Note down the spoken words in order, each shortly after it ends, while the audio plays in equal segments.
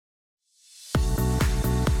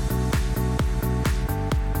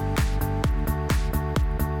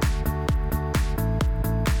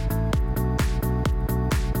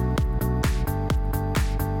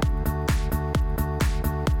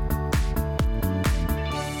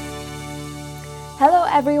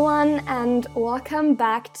everyone, and welcome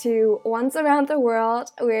back to Once Around the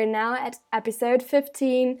World. We're now at episode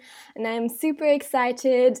 15, and I'm super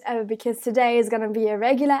excited because today is going to be a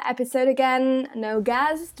regular episode again. No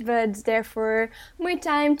guest, but therefore more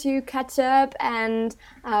time to catch up, and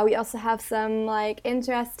we also have some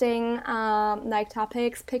interesting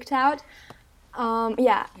topics picked out. And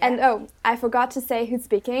I forgot to say who's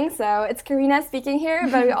speaking, so it's Karina speaking here,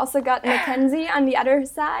 but we also got Mackenzie on the other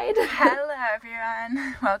side. Hello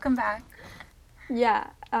everyone, welcome back.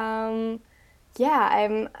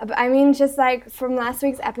 Just from last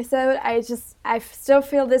week's episode, I still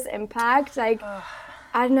feel this impact, I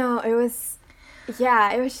don't know, it was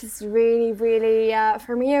just really, really,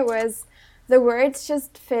 for me it was, the words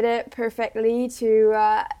just fit it perfectly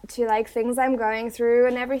to things I'm going through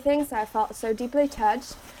and everything. So I felt so deeply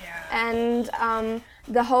touched. Yeah. And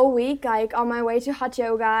the whole week, on my way to hot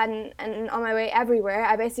yoga and on my way everywhere,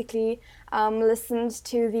 I basically listened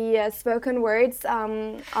to the spoken words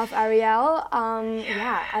of Ariel.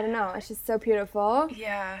 I don't know. It's just so beautiful.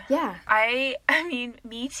 Yeah. Yeah. I mean,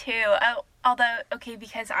 me too. Although, okay,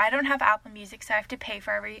 because I don't have Apple Music, so I have to pay for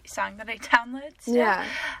every song that I download still. Yeah.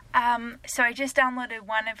 So I just downloaded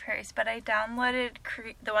one of hers, but I downloaded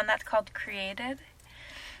the one that's called Created.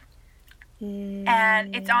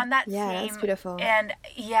 And it's on that same... Yeah, that's beautiful. And,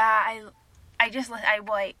 I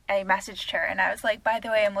messaged her, and I was like, by the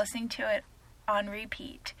way, I'm listening to it on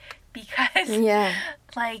repeat. Because,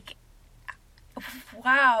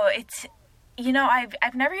 wow, it's... You know,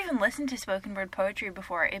 I've never even listened to spoken word poetry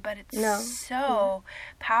before, but it's so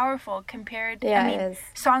powerful compared... Yeah, I mean, it is.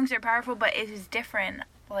 Songs are powerful, but it is different,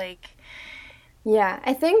 Yeah,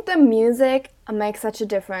 I think the music makes such a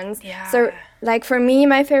difference. Yeah. So, for me,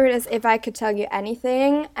 my favorite is If I Could Tell You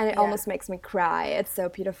Anything, and it almost makes me cry. It's so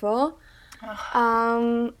beautiful.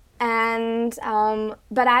 But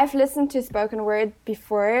I've listened to spoken word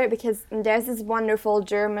before because there's this wonderful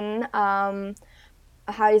German...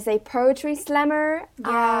 poetry slammer,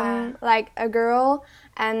 a girl,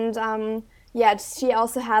 and she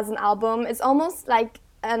also has an album. It's almost like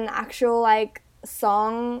an actual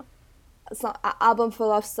album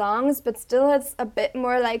full of songs, but still it's a bit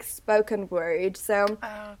more like spoken word. So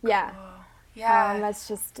cool. That's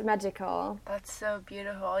just magical. That's so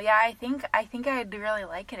beautiful. Yeah, I think I'd really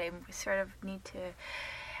like it. I sort of need to,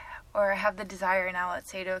 or have the desire now, let's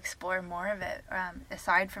say, to explore more of it,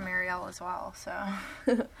 aside from Ariel as well, so.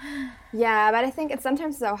 Yeah, but I think it's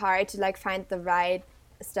sometimes so hard to, find the right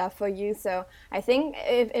stuff for you, so I think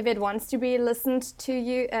if it wants to be listened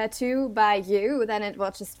to by you, then it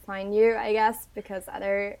will just find you, I guess, because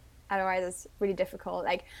otherwise it's really difficult.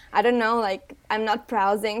 I don't know, I'm not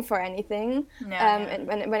browsing for anything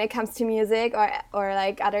when it comes to music or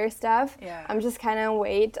other stuff. Yeah. I'm just kind of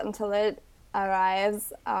wait until it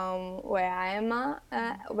arrives where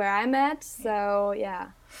I'm at. So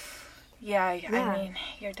yeah. I mean,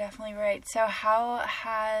 you're definitely right. So how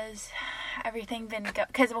has everything been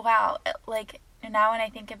because wow, now when I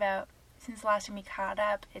think about since the last time we caught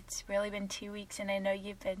up, it's really been 2 weeks, and I know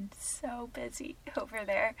you've been so busy over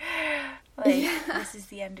there. This is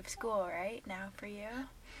the end of school right now for you.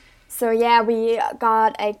 So we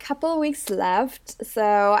got a couple weeks left,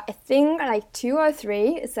 so I think 2 or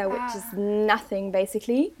 3, which is nothing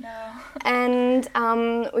basically. No. And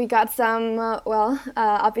we got some,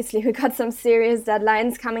 obviously we got some serious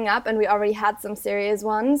deadlines coming up, and we already had some serious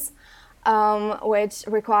ones, which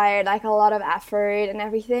required a lot of effort and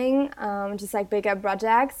everything, just bigger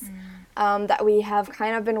projects. That we have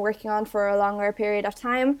kind of been working on for a longer period of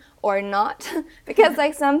time, or not, because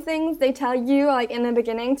some things they tell you in the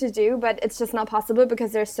beginning to do, but it's just not possible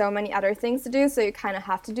because there's so many other things to do, so you kind of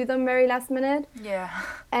have to do them very last minute. Yeah.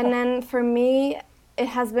 And then for me, it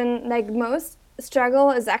has been most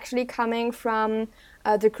struggle is actually coming from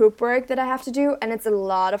the group work that I have to do, and it's a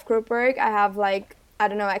lot of group work. I have I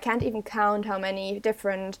don't know, I can't even count how many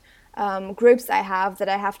different groups I have that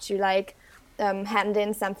I have to hand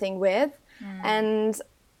in something with. And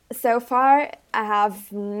so far I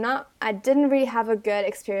didn't really have a good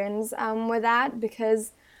experience with that,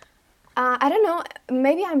 because I don't know,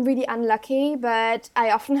 maybe I'm really unlucky, but I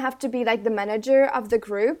often have to be the manager of the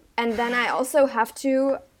group, and then I also have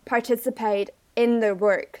to participate in the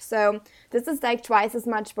work. So this is twice as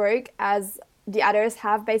much work as the others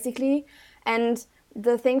have basically. And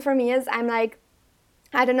the thing for me is I'm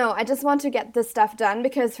I don't know, I just want to get this stuff done,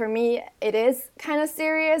 because for me it is kind of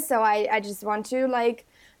serious, so I just want to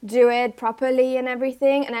do it properly and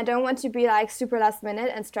everything, and I don't want to be super last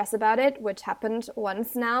minute and stress about it, which happened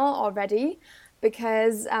once now already,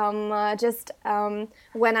 because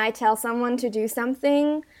when I tell someone to do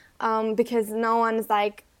something, because no one's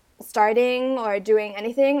starting or doing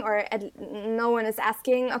anything, or no one is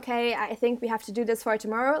asking, okay, I think we have to do this for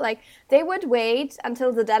tomorrow. Like, they would wait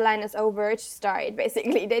until the deadline is over to start,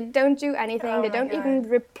 basically. They don't do anything. They don't even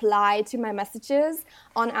reply to my messages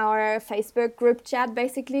on our Facebook group chat,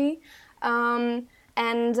 basically.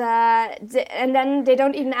 And then they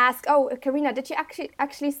don't even ask, oh, Karina, did you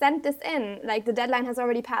actually send this in? Like, the deadline has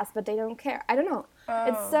already passed, but they don't care. I don't know. Oh.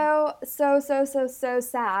 It's so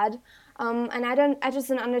sad. And I just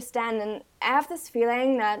don't understand. And I have this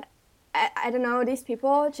feeling that, I don't know, these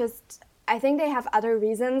people just, I think they have other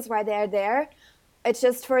reasons why they're there. It's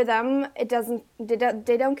just for them,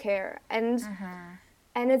 they don't care. And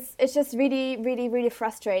and it's just really, really, really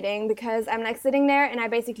frustrating, because I'm like sitting there and I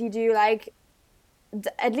basically do like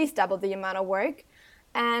at least double the amount of work.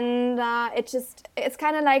 And it's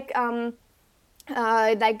kind of like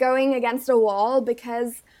going against a wall,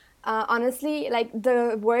 because honestly, like,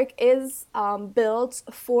 the work is built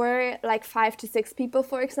for like 5 to 6 people,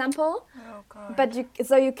 for example. Oh God. But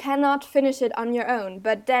you cannot finish it on your own.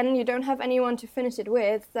 But then you don't have anyone to finish it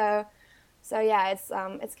with. So yeah, it's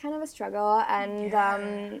kind of a struggle.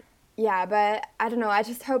 And yeah, but I don't know. I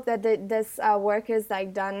just hope that this work is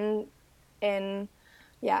like done in.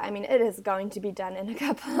 Yeah, I mean, it is going to be done in a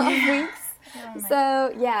couple of weeks.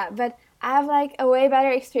 So yeah, but I have like a way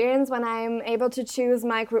better experience when I'm able to choose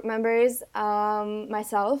my group members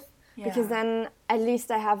myself, because then at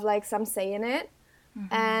least I have like some say in it.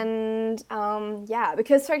 And yeah,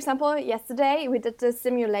 because for example, yesterday we did the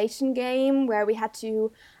simulation game where we had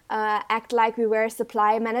to act like we were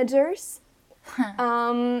supply managers.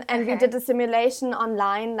 And we did the simulation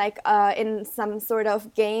online, like in some sort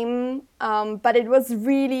of game, but it was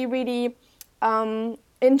really, really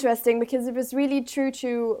interesting, because it was really true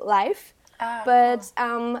to life, but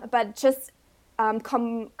just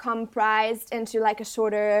comprised into like a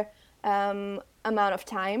shorter amount of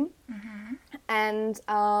time. And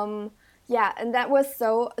yeah, and that was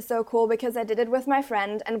so cool, because I did it with my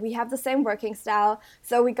friend and we have the same working style,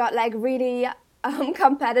 so we got like really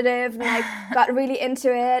competitive and like got really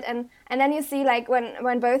into it. And then you see like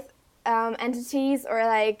when both entities, or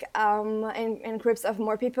like in groups of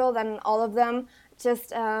more people, then all of them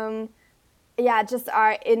just just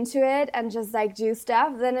are into it and just like do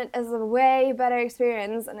stuff, then it is a way better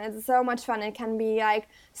experience, and it's so much fun. It can be like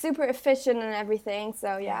super efficient and everything.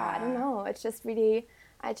 So yeah, I don't know, it's just really,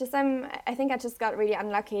 I think I just got really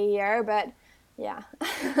unlucky here, but yeah.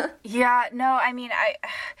 Yeah, no, I mean,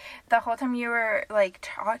 the whole time you were like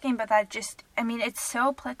talking about that, just, I mean, it's so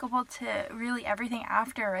applicable to really everything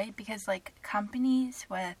after, right? Because like companies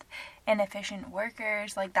with inefficient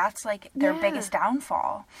workers, like that's like their biggest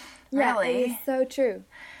downfall. Really. Yeah, it is so true.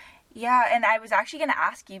 Yeah, and I was actually going to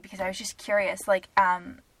ask you, because I was just curious, like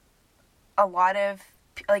a lot of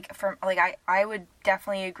like I would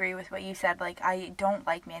definitely agree with what you said. Like, I don't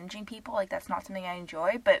like managing people. Like, that's not something I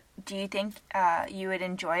enjoy. But do you think you would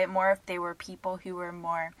enjoy it more if they were people who were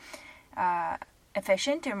more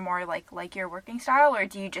efficient or more like your working style? Or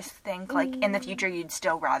do you just think like in the future you'd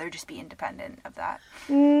still rather just be independent of that?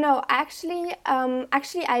 No, actually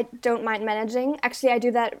I don't mind managing. Actually, I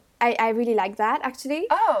do that. I really like that, actually.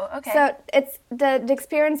 Oh, okay. So it's the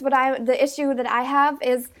experience. The issue that I have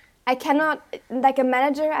is, I cannot, like a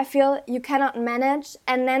manager, I feel you cannot manage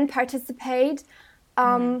and then participate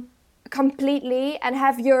completely and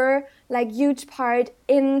have your like huge part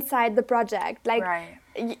inside the project. Like, right.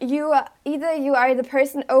 You are the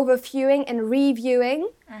person overviewing and reviewing,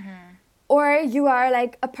 or you are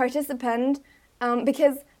like a participant,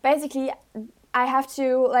 because basically I have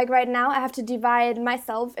to, like right now, I have to divide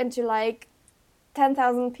myself into like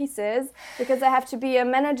 10,000 pieces, because I have to be a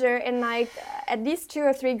manager in like at least 2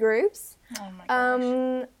 or 3 groups. Oh my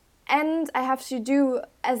gosh. And I have to do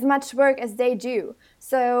as much work as they do.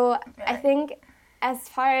 So okay. I think, as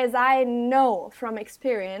far as I know from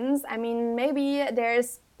experience, I mean, maybe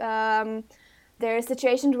there's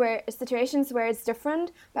situations where it's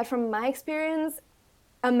different, but from my experience,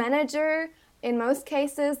 a manager in most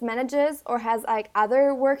cases manages or has like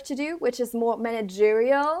other work to do, which is more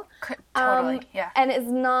managerial. Totally, yeah. And it's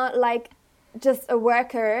not like just a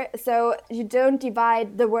worker, so you don't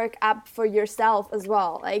divide the work up for yourself as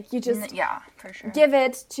well. Like, you just for sure. give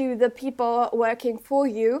it to the people working for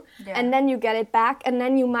you, and then you get it back, and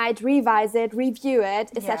then you might revise it, review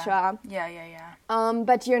it, etc. Yeah.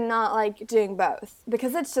 But you're not like doing both,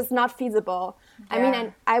 because it's just not feasible. Yeah. I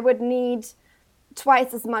mean, I would need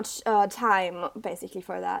twice as much time basically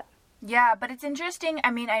for that. Yeah, but it's interesting. I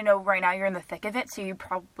mean, I know right now you're in the thick of it, so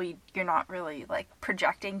you're not really like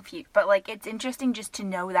projecting but like it's interesting just to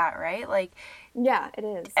know that, right? Like, yeah, it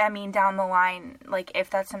is. I mean, down the line, like if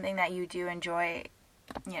that's something that you do enjoy,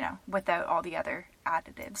 without all the other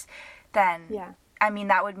additives, then, I mean,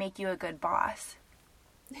 that would make you a good boss.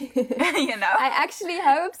 I actually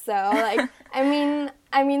hope so. Like,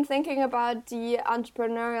 I mean, thinking about the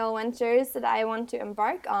entrepreneurial ventures that I want to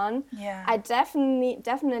embark on, I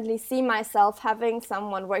definitely see myself having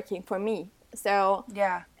someone working for me. So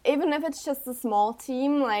even if it's just a small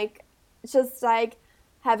team, like, just like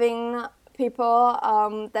having people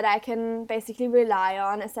that I can basically rely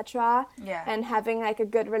on, etc. And having like a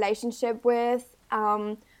good relationship with.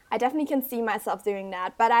 I definitely can see myself doing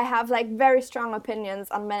that, but I have like very strong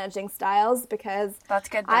opinions on managing styles because that's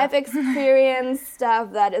good, though. I've experienced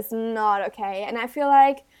stuff that is not okay, and I feel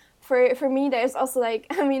like for me there's also like,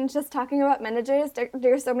 I mean, just talking about managers,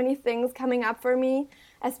 there's so many things coming up for me,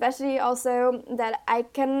 especially also that I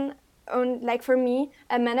can own, like, for me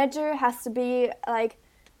a manager has to be like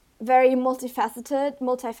very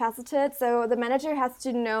multifaceted, so the manager has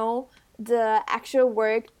to know the actual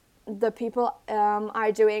work the people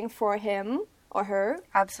are doing for him or her.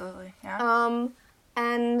 Absolutely, yeah.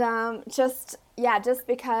 Just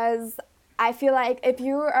because I feel like if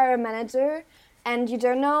you are a manager and you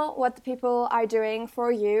don't know what the people are doing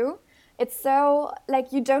for you, it's so,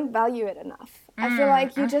 like, you don't value it enough. I feel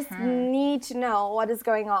like you just need to know what is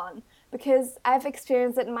going on, because I've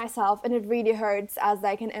experienced it myself and it really hurts as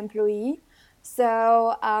like an employee.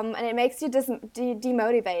 So, and it makes you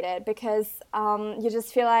demotivated because you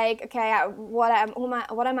just feel like, okay, what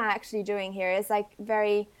am I actually doing here? It's like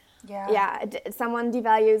very, someone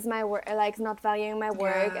devalues my work, like not valuing my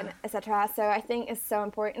work, and etc. So I think it's so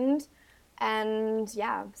important. And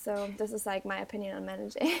so this is like my opinion on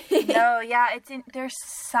managing.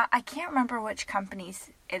 I can't remember which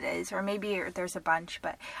companies it is, or maybe there's a bunch,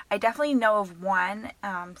 but I definitely know of one,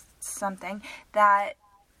 something that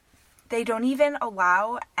they don't even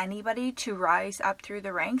allow anybody to rise up through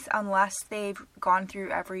the ranks unless they've gone through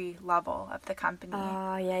every level of the company.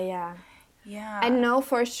 Yeah. I know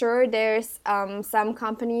for sure there's some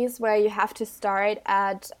companies where you have to start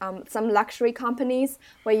at, some luxury companies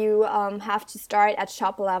where you have to start at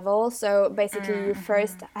shop level. So basically you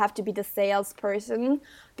first have to be the salesperson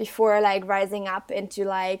before like rising up into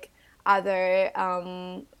like other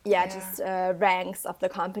ranks of the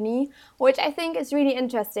company, which I think is really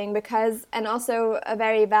interesting because, and also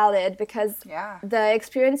very valid, because the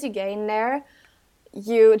experience you gain there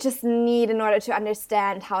you just need in order to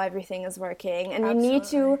understand how everything is working, and you need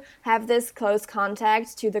to have this close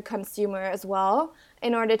contact to the consumer as well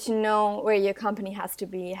in order to know where your company has to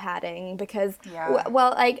be heading, because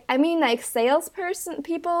salesperson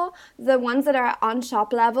people, the ones that are on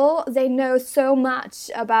shop level, they know so much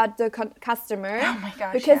about the customer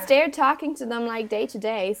because they're talking to them like day to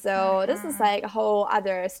day, so this is like a whole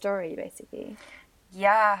other story basically.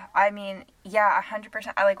 Yeah, I mean,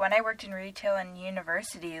 100%. Like, when I worked in retail and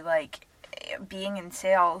university, like, being in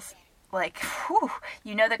sales, like,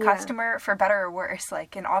 the customer for better or worse,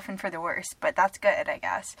 like, and often for the worse, but that's good, I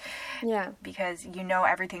guess. Yeah. Because you know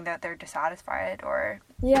everything that they're dissatisfied or...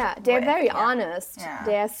 Yeah, they're very honest. Yeah.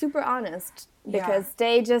 They are super honest because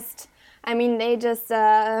they just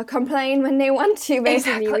complain when they want to,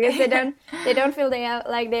 basically, because they don't feel they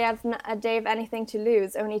have anything to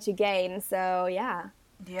lose, only to gain. So I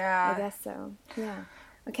guess so. Yeah.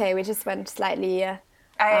 Okay, we just went slightly. It's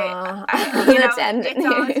all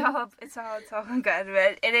good,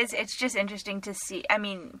 but it's just interesting to see. I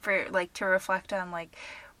mean, to reflect on like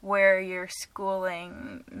where your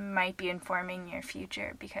schooling might be informing your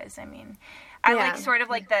future, because I mean, I like sort of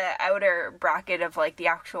like the outer bracket of like the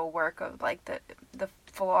actual work of like the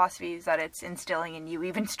philosophies that it's instilling in you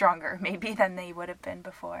even stronger maybe than they would have been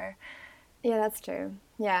before. Yeah, that's true.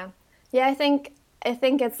 Yeah, I think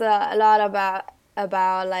it's a lot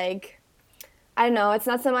about like, I don't know, it's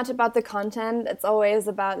not so much about the content, it's always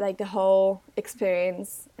about like the whole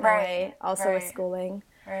experience in a way, also with schooling.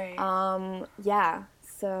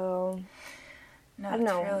 So I don't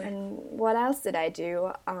know. Really... And what else did I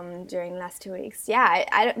do during the last 2 weeks?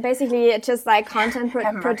 I basically, it's just like content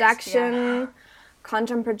production.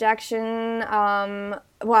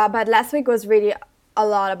 But last week was really a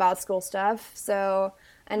lot about school stuff. So,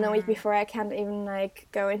 and the week before, I can't even like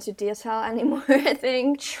go into detail anymore. I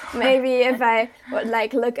think maybe if I would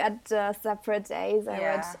like look at separate days,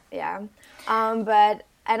 I would.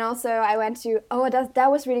 And also I went to,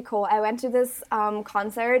 that was really cool. I went to this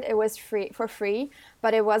concert. It was for free,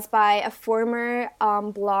 but it was by a former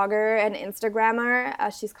blogger and Instagrammer.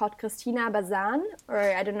 She's called Christina Bazan, or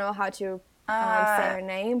I don't know how to say her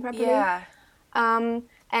name properly. Yeah. And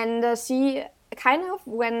she kind of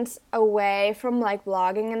went away from like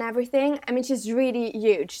blogging and everything. I mean, she's really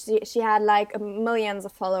huge. She had like millions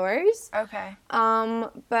of followers. Okay.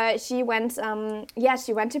 But she went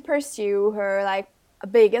she went to pursue her like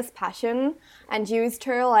biggest passion and used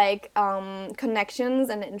her like connections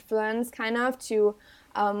and influence kind of to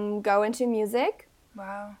go into music.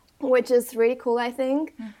 Wow. Which is really cool, I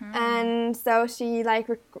think. And so she like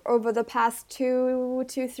over the past 2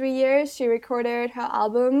 to 3 years, she recorded her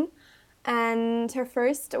album, and her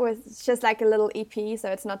first was just like a little EP, so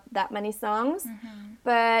it's not that many songs.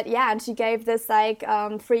 But yeah, and she gave this like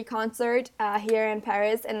free concert here in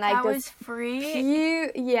Paris, and like that this was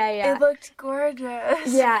free. Yeah. It looked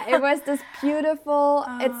gorgeous. Yeah, it was this beautiful.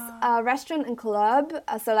 It's a restaurant and club,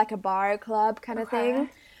 so like a bar club kind of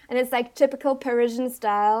thing. And it's like typical Parisian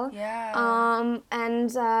style. Yeah.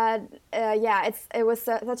 It was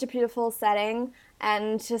such a beautiful setting,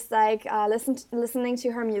 and just like listening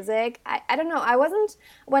to her music. I don't know.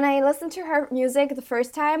 When I listened to her music the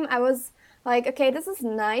first time, I was like, okay, this is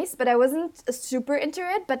nice, but I wasn't super into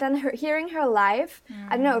it. But then hearing her live,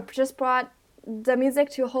 I don't know, it just brought the music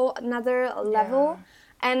to a whole another level.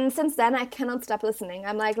 And since then, I cannot stop listening.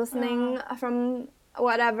 I'm like listening from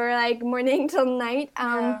whatever, like morning till night,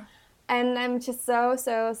 and I'm just so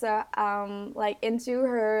like into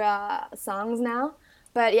her songs now.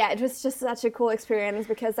 But yeah, it was just such a cool experience,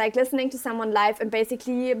 because like listening to someone live and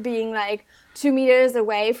basically being like 2 meters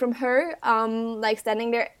away from her, like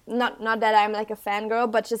standing there, not that I'm like a fangirl,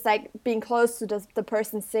 but just like being close to the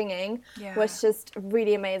person singing was just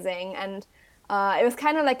really amazing. And it was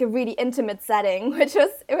kind of like a really intimate setting, it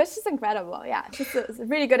was just incredible. Yeah, just a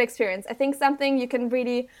really good experience. I think something you can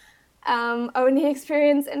really only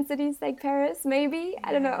experience in cities like Paris, maybe.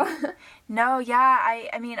 I don't know. No, yeah.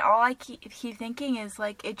 I mean, all I keep thinking is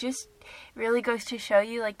like, it just really goes to show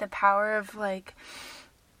you like the power of like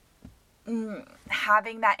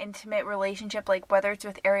having that intimate relationship, like whether it's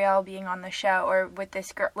with Ariel being on the show or with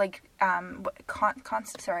this girl, like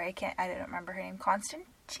sorry, I don't remember her name. Constantine?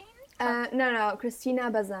 No, Christina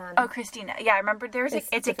Bazan. Oh, Christina. Yeah, I remember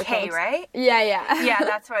it's a K, right? Yeah. Yeah,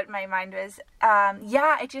 that's what my mind was.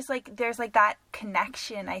 It just like, there's like that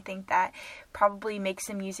connection, I think, that probably makes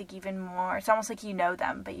the music even more, it's almost like you know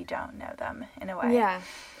them, but you don't know them in a way. Yeah.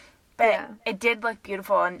 But it did look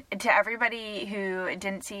beautiful, and to everybody who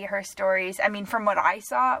didn't see her stories, I mean, from what I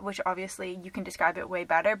saw, which obviously you can describe it way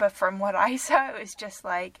better, but from what I saw, it was just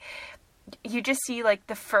like, you just see like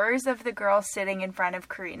the furs of the girl sitting in front of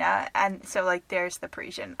Karina, and so like there's the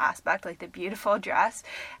Parisian aspect, like the beautiful dress,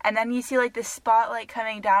 and then you see like the spotlight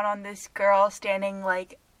coming down on this girl standing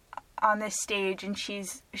like on this stage, and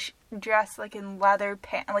she's dressed like in leather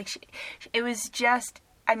pants, like it was just,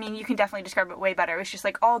 I mean, you can definitely describe it way better. It was just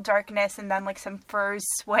like all darkness, and then like some furs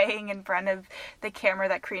swaying in front of the camera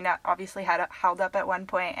that Karina obviously had held up at one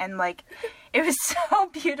point, and like it was so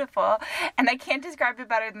beautiful. And I can't describe it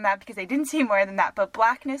better than that, because I didn't see more than that. But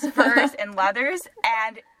blackness, furs, and leathers,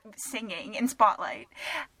 and singing in spotlight.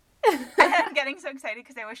 And I'm getting so excited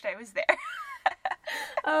because I wished I was there.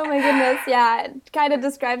 Oh my goodness, yeah, it kind of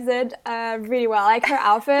describes it really well. Like, her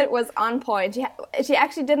outfit was on point. She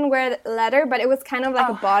actually didn't wear leather, but it was kind of like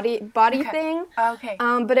a body thing. Okay.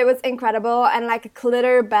 But it was incredible, and like a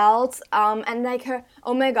glitter belt, and like her,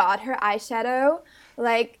 oh my god, her eyeshadow.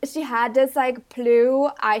 Like, she had this like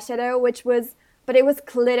blue eyeshadow, but it was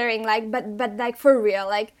glittering, like, but like for real,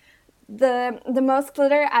 like the most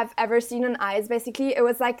glitter I've ever seen on eyes. Basically, it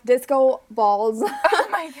was like disco balls. Oh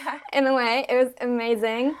my god! In a way, it was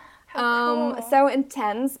amazing. How cool. So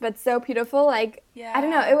intense, but so beautiful. Like, I don't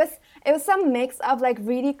know, it was some mix of like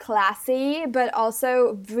really classy, but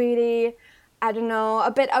also really, I don't know,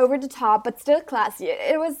 a bit over the top, but still classy.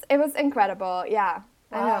 It was incredible. Yeah.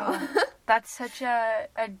 Wow. I know. That's such a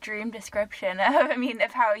dream description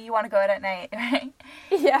of how you want to go out at night, right?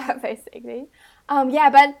 Yeah, basically. But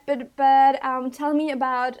tell me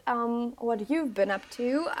about what you've been up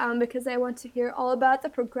to, because I want to hear all about the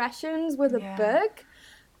progressions with the book,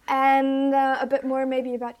 and a bit more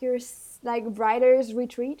maybe about your like writer's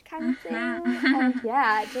retreat kind of thing. And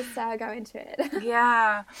just go into it.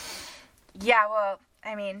 Yeah. Well,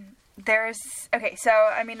 in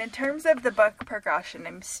terms of the book progression,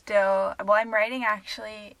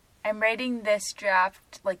 I'm writing this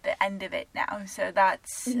draft, like the end of it now. So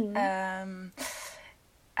that's, I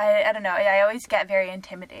don't know. I always get very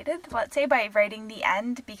intimidated, let's say, by writing the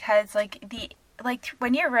end, because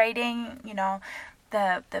when you're writing,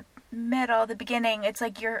 the middle, the beginning, it's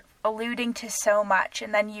like you're alluding to so much,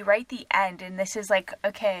 and then you write the end, and this is like,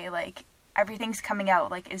 okay, like, everything's coming out.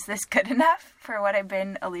 Like, is this good enough for what I've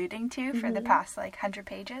been alluding to for the past, like, 100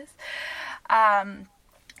 pages?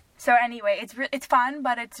 So anyway, it's fun,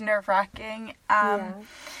 but it's nerve-wracking.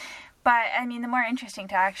 But I mean, the more interesting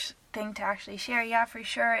thing to actually share, yeah, for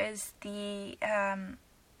sure, is the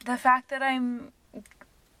fact that I'm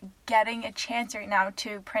getting a chance right now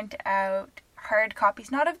to print out hard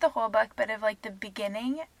copies, not of the whole book, but of like the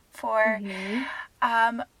beginning for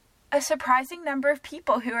a surprising number of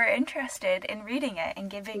people who are interested in reading it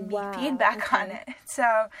and giving me feedback on it.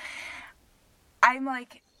 So I'm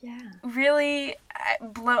like really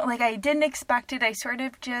blown. Like, I didn't expect it. I sort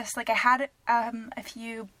of just like, I had a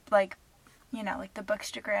few like, you know, like the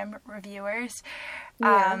Bookstagram reviewers,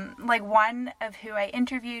 like one of who I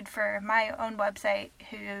interviewed for my own website,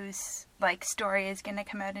 whose like story is going to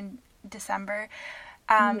come out in December.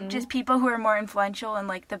 Just people who are more influential in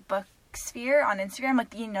like the book sphere on Instagram,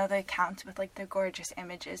 like, you know, the accounts with like the gorgeous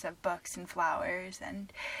images of books and flowers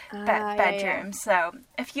and bedrooms. So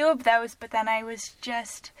a few of those, but then I was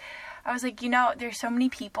like, you know, there's so many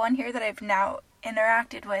people in here that I've now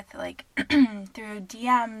interacted with like through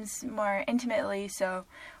DMs more intimately, so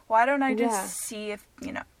why don't I just see if,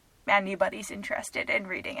 you know, anybody's interested in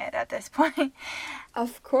reading it at this point.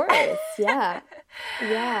 Of course. Yeah.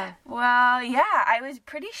 Well, yeah, I was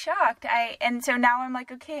pretty shocked. And so now I'm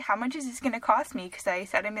like, okay, how much is this going to cost me? Because I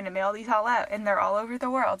said I'm going to mail these all out, and they're all over the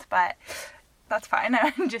world, but that's fine.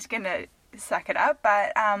 I'm just going to suck it up.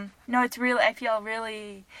 But no, it's really, I feel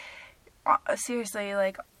really seriously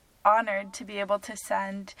like honored to be able to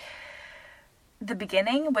send the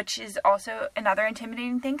beginning, which is also another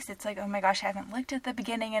intimidating thing, because it's like, oh my gosh, I haven't looked at the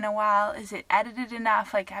beginning in a while. Is it edited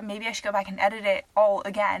enough? Like, maybe I should go back and edit it all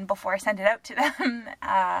again before I send it out to them.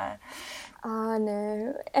 Oh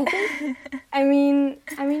no, I think I mean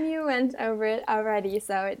you went over it already,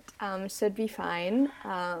 so it should be fine.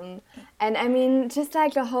 And I mean, just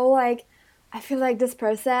like the whole, like, I feel like this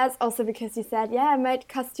process, also because you said, yeah, it might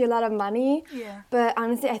cost you a lot of money, but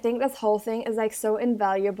honestly, I think this whole thing is like so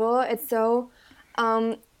invaluable. It's so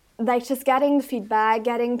like just getting the feedback,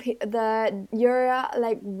 getting your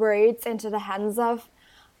like words into the hands of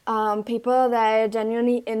people that are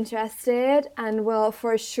genuinely interested and will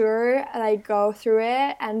for sure like go through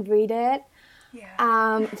it and read it.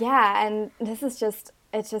 And this is just,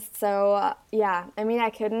 it's just so I mean,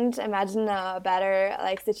 I couldn't imagine a better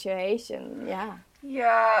like situation.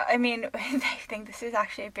 I mean, I think this is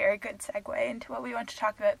actually a very good segue into what we want to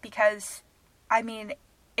talk about, because I mean,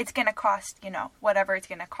 it's going to cost, you know, whatever it's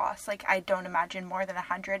going to cost. Like, I don't imagine more than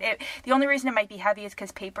 $100. The only reason it might be heavy is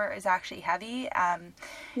because paper is actually heavy.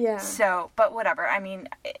 So, but whatever. I mean,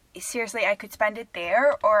 seriously, I could spend it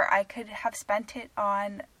there, or I could have spent it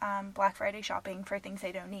on Black Friday shopping for things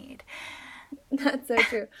I don't need. That's so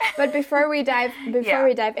true. But before we dive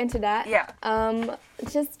into that,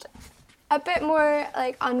 just a bit more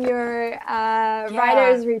like on your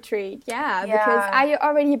writer's retreat. Because are you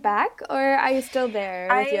already back, or are you still there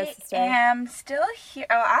with your sister? I am still here.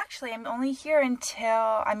 Oh, actually, I'm only here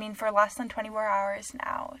until, for less than 24 hours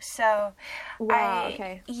now. So,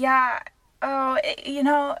 okay. Yeah. Oh, you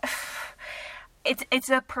know, it's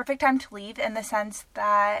a perfect time to leave, in the sense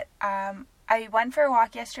that I went for a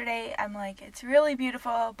walk yesterday. I'm like, it's really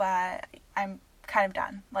beautiful, but I'm kind of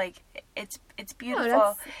done. Like, it's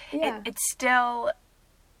beautiful. It's still,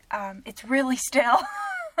 it's really still.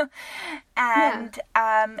 And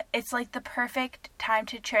it's like the perfect time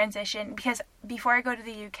to transition, because before I go to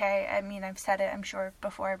the UK, I mean, I've said it, I'm sure,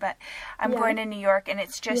 before, but I'm going to New York, and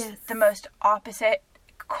it's just the most opposite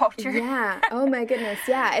culture. Oh my goodness.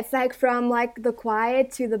 It's like from like the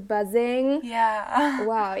quiet to the buzzing.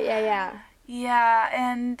 Wow.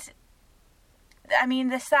 And I mean,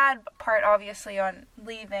 the sad part, obviously, on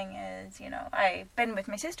leaving is, you know, I've been with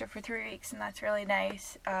my sister for 3 weeks, and that's really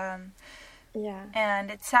nice. And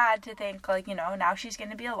it's sad to think, like, you know, now she's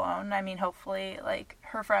going to be alone. I mean, hopefully, like,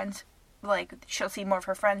 her friends, like, she'll see more of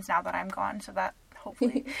her friends now that I'm gone, so that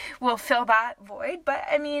hopefully will fill that void. But,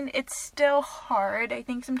 I mean, it's still hard, I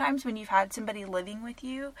think, sometimes when you've had somebody living with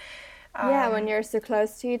you. When you're so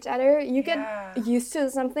close to each other, you get used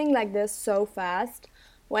to something like this so fast.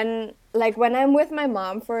 When I'm with my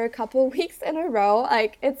mom for a couple weeks in a row,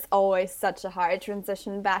 like, it's always such a hard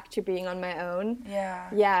transition back to being on my own.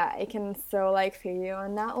 I can so, like, feel you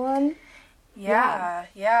on that one. And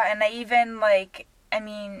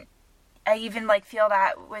I even feel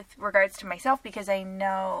that with regards to myself, because I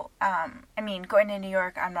know, going to New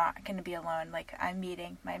York, I'm not going to be alone. Like, I'm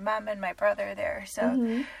meeting my mom and my brother there,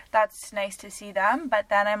 so that's nice to see them. But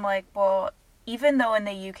then I'm like, well, even though in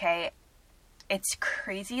the UK, it's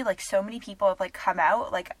crazy, like, so many people have, like, come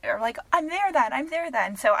out, like, are like, I'm there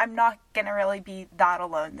then, so I'm not gonna really be that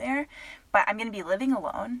alone there, but I'm gonna be living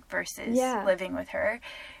alone versus living with her,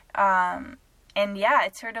 and yeah,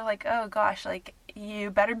 it's sort of like, oh gosh, like you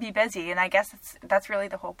better be busy. And I guess that's really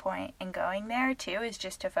the whole point in going there too, is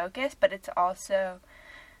just to focus. But it's also,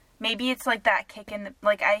 maybe it's like that kick in the,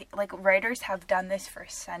 like writers have done this for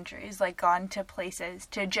centuries, like gone to places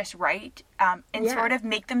to just write, and sort of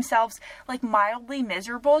make themselves like mildly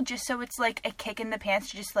miserable, just so it's like a kick in the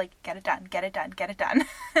pants to just like get it done.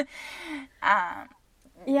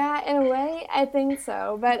 Yeah, in a way, I think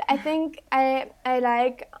so. But I think I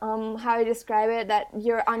like how you describe it, that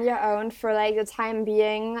you're on your own for like the time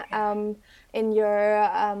being in your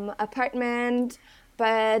apartment.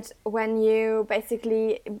 But when you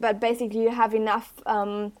basically you have enough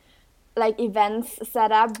like events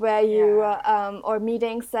set up where you or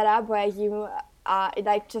meetings set up where you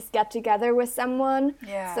like just get together with someone.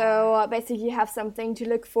 Yeah. So basically you have something to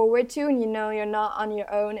look forward to, and you know you're not on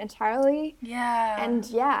your own entirely. Yeah. And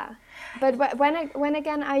yeah. But when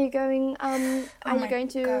again are you going you going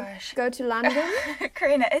to go to London?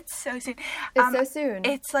 Karina, it's so soon. It's so soon.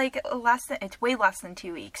 It's like it's way less than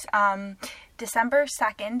 2 weeks. December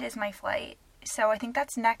 2nd is my flight. So I think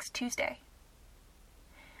that's next Tuesday.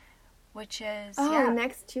 Which is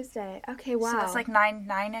next Tuesday. Okay, wow. So it's like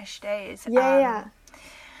nine-ish days. Yeah.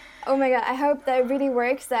 Oh my god, I hope that really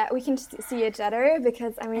works, that we can see each other,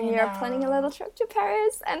 because I mean you're planning a little trip to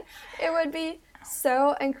Paris, and it would be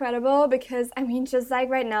so incredible, because I mean just like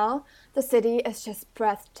right now the city is just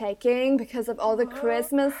breathtaking because of all the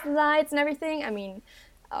Christmas lights and everything. I mean,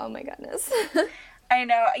 oh my goodness. I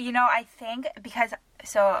know, I think because,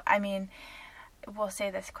 so I mean, we'll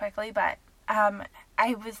say this quickly, but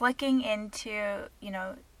I was looking into,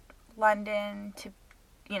 London to,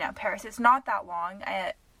 Paris. It's not that long.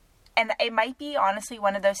 And it might be honestly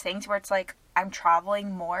one of those things where it's like I'm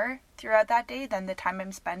traveling more throughout that day than the time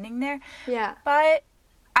I'm spending there. Yeah. But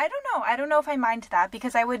I don't know. I don't know if I mind that,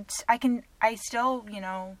 because I still,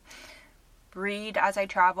 read as I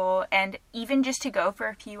travel, and even just to go for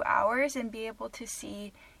a few hours and be able to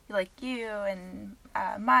see like you and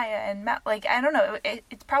Maya and Matt, like, I don't know,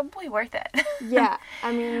 it's probably worth it. Yeah,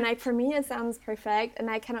 I mean, like, for me it sounds perfect, and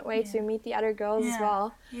I cannot wait to meet the other girls as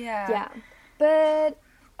well. Yeah. But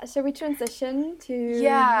shall we transition to...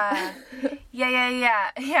 Yeah,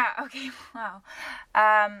 okay, wow.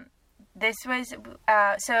 This was,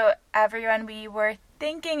 so everyone, we were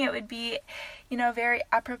thinking it would be, very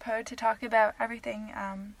apropos to talk about everything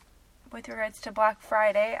with regards to Black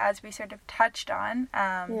Friday, as we sort of touched on.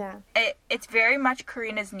 It's very much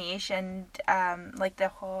Karina's niche, and like the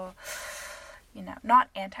whole, not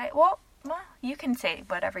well, you can say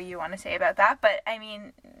whatever you want to say about that, but I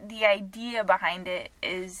mean, the idea behind it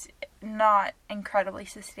is not incredibly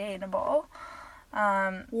sustainable.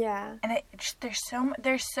 And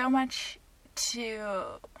there's so much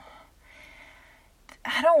to,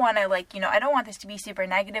 I don't want to I don't want this to be super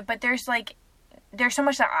negative, but there's so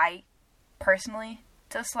much that I personally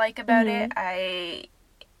dislike about it. I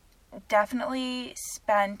definitely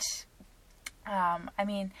spent, I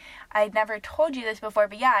mean, I'd never told you this before,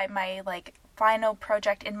 but yeah, my final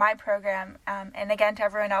project in my program, and again to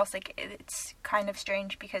everyone else, it's kind of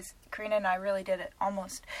strange because Karina and I really did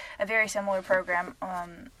almost a very similar program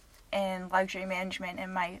in luxury management,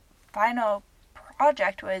 and my final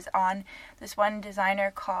project was on this one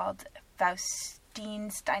designer called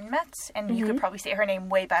Faustine Steinmetz, and you could probably say her name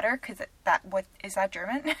way better, because is that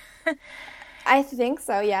German? I think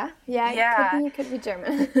so, yeah. It could be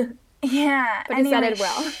German. Yeah. But anyway, you said it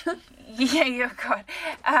well. Yeah, you're good.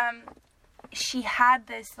 She had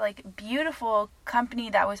this beautiful company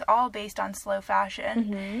that was all based on slow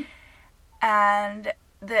fashion, and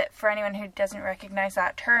for anyone who doesn't recognize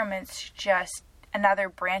that term, it's just another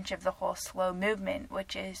branch of the whole slow movement,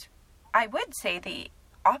 which is, I would say, the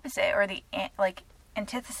opposite, or the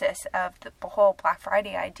antithesis of the whole Black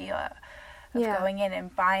Friday idea of going in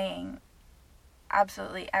and buying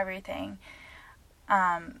absolutely everything.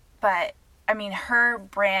 But I mean, her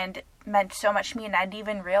brand meant so much to me, and I didn't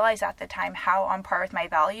even realize at the time how on par with my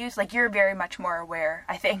values. You're very much more aware,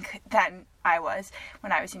 I think, than I was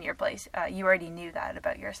when I was in your place. You already knew that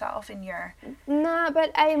about yourself and your... No,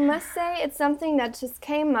 but I must say it's something that just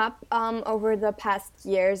came up over the past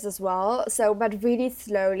years as well. So, but really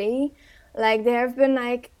slowly. There have been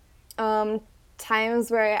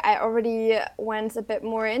times where I already went a bit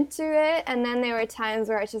more into it, and then there were times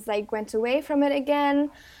where I just went away from it again.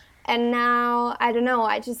 And now, I don't know,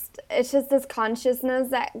 it's just this consciousness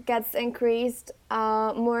that gets increased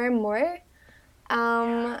more and more.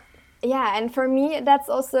 And for me, that's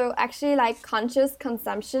also actually conscious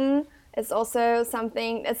consumption is also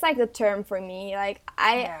something, it's the term for me.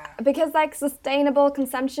 Because sustainable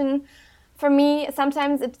consumption for me,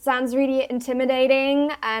 sometimes it sounds really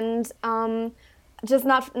intimidating, and just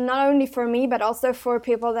not only for me, but also for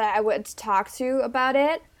people that I would talk to about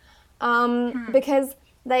it. Because,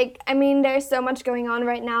 like, I mean, there's so much going on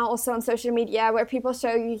right now also on social media where people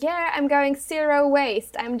show you, yeah, I'm going zero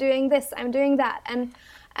waste, I'm doing this, I'm doing that, and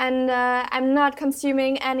I'm not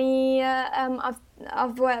consuming any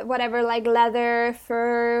of whatever, like leather,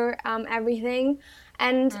 fur, everything.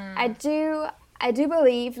 And I do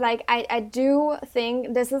believe, like, I do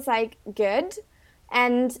think this is like good,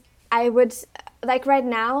 and I would, like, right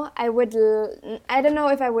now I don't know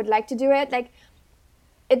if I would like to do it. Like,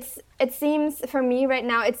 it seems, for me right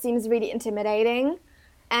now, it seems really intimidating,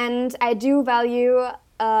 and I do value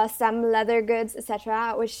some leather goods,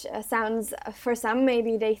 etc., which sounds, for some,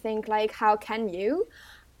 maybe they think like, how can you?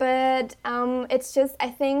 But it's just, I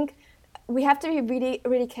think we have to be really,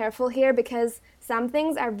 really careful here, because some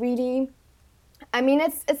things are really, I mean,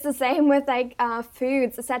 it's the same with like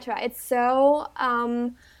foods, etc. It's so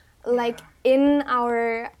like in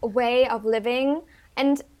our way of living.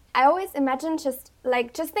 And I always imagine, just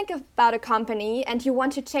think about a company, and you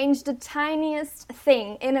want to change the tiniest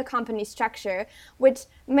thing in a company structure, which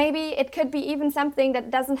maybe it could be even something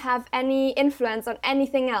that doesn't have any influence on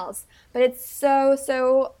anything else, but it's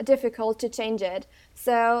so difficult to change it.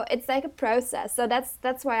 So it's like a process. So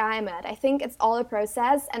that's where I'm at. I think it's all a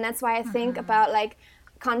process, and that's why I think about like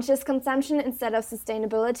conscious consumption instead of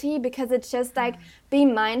sustainability, because it's just like, be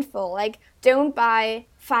mindful. Like, don't buy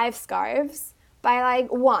 5 scarves, buy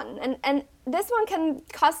like 1, and this one can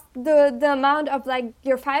cost the amount of like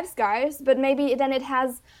your 5 scarves, but maybe then it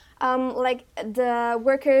has like the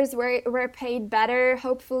workers were paid better,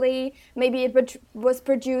 hopefully. Maybe it was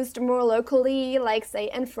produced more locally, like say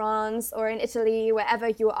in France or in Italy, wherever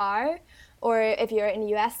you are, or if you're in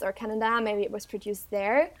the US or Canada, maybe it was produced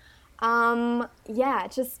there. Yeah,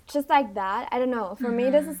 just like that. I don't know. For me,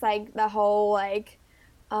 this is like the whole like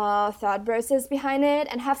thought process behind it,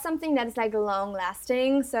 and have something that is like long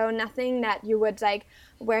lasting. So nothing that you would like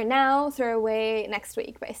wear now, throw away next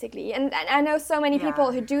week, basically. And I know so many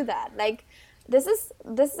people who do that. Like, this is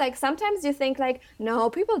like, sometimes you think like, no,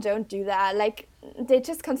 people don't do that. Like, they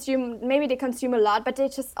just consume, maybe they consume a lot, but they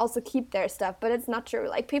just also keep their stuff. But it's not true.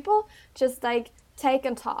 Like, people just like take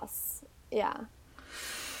and toss. Yeah.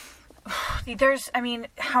 There's, I mean,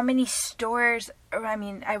 how many stores, I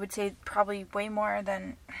mean, I would say probably way more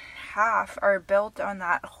than half are built on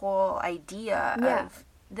that whole idea of,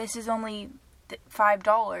 this is only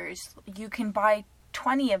 $5. You can buy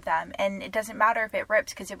 20 of them, and it doesn't matter if it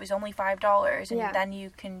rips, because it was only $5, and then you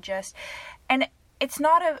can just, and it's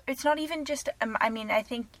not even just, I mean, I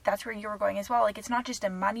think that's where you were going as well. Like, it's not just a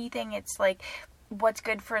money thing. It's like, what's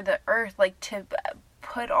good for the earth, like, to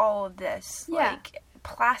put all of this, like,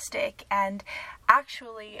 plastic. And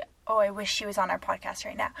actually, I wish she was on our podcast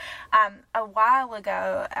right now. A while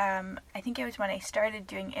ago, I think it was when I started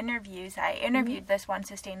doing interviews, I interviewed this one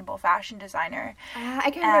sustainable fashion designer. I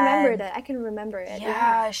can remember that. I can remember it.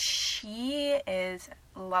 Yeah, she is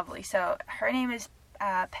lovely. So her name is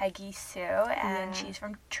Peggy Sue, and she's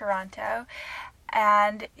from Toronto.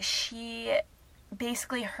 And she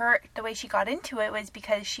basically, the way she got into it was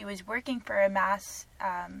because she was working for a mass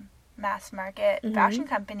market fashion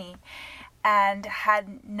company, and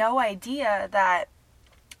had no idea that,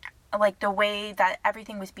 like, the way that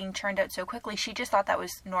everything was being churned out so quickly, she just thought that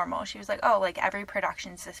was normal. She was like, oh, like, every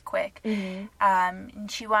production's this quick. And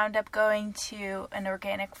she wound up going to an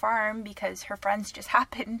organic farm because her friends just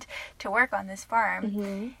happened to work on this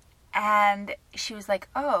farm. And she was like,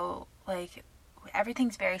 oh, like,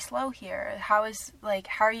 everything's very slow here. How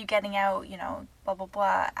are you getting out, you know, blah, blah,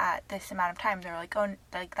 blah, at this amount of time? They're like, oh,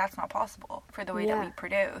 like, that's not possible for the way that we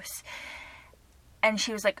produce. And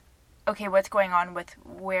she was like, okay, what's going on with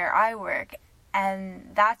where I work?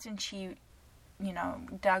 And that's when she, you know,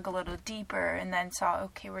 dug a little deeper, and then saw,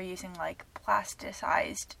 okay, we're using like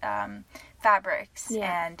plasticized fabrics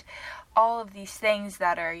and all of these things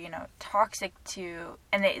that are, you know, toxic to,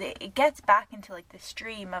 and it gets back into like the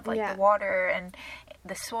stream of like the water and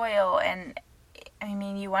the soil. And I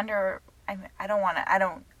mean, you wonder, I'm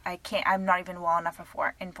not even well enough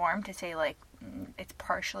informed to say like it's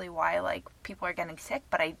partially why like people are getting sick,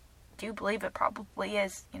 but I do believe it probably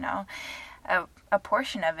is, you know, a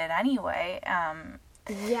portion of it anyway.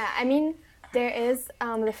 Yeah, I mean, there is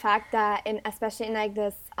the fact that especially in like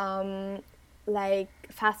this like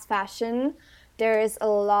fast fashion, there is a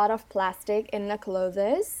lot of plastic in the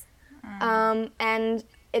clothes, and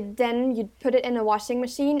then you put it in a washing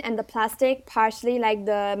machine, and the plastic, partially like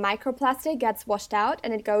the microplastic, gets washed out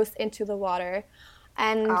and it goes into the water.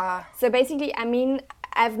 And so basically, I mean,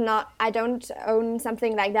 I don't own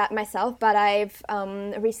something like that myself, but I've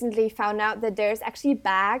recently found out that there's actually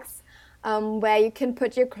bags where you can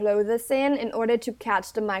put your clothes in order to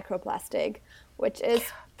catch the microplastic, which is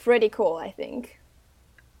pretty cool, I think.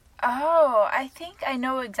 Oh, I think I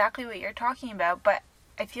know exactly what you're talking about, but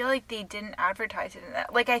I feel like they didn't advertise it in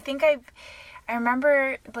that. Like, I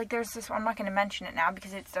remember, like, there's this, I'm not going to mention it now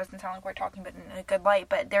because it doesn't sound like we're talking about it in a good light,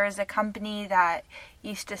 but there was a company that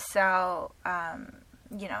used to sell,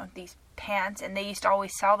 these pants, and they used to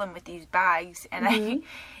always sell them with these bags, and I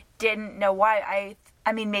didn't know why.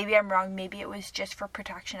 I mean, maybe I'm wrong. Maybe it was just for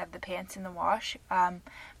protection of the pants in the wash,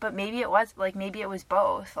 but maybe it was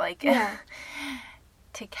both. Like, yeah.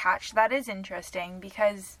 To catch, that is interesting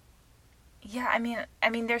because, yeah, I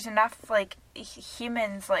mean, there's enough, like,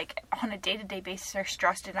 humans, like, on a day-to-day basis are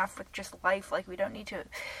stressed enough with just life. Like, we don't need to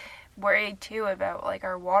worry, too, about, like,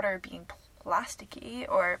 our water being plasticky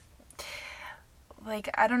or, like,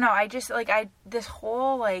 I don't know. I just, like, this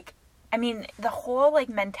whole, like, I mean, the whole, like,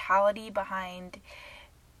 mentality behind,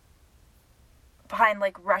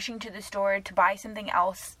 like, rushing to the store to buy something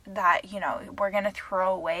else that, we're gonna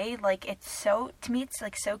throw away, like, it's so, to me, it's,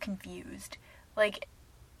 like, so confused. Like,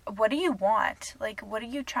 what do you want? Like, what are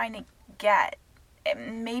you trying to get?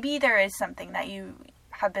 Maybe there is something that you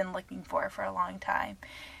have been looking for a long time,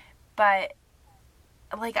 but,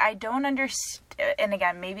 like, I don't understand, and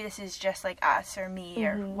again, maybe this is just, like, us or me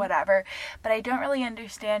or whatever, but I don't really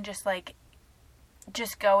understand just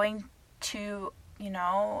going to,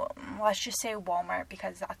 let's just say Walmart,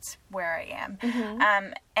 because that's where I am,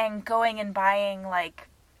 and going and buying, like,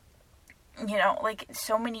 like,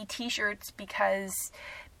 so many t-shirts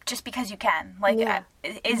just because you can. Like,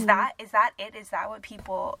 is that it? Is that what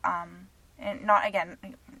people, and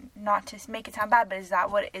not to make it sound bad, but is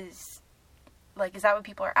that what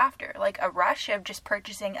people are after? Like, a rush of just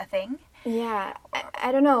purchasing a thing? Yeah,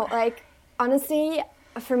 I don't know. Like, honestly,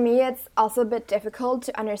 for me, it's also a bit difficult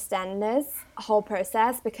to understand this whole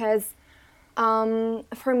process because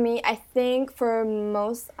for me, I think for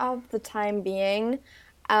most of the time being,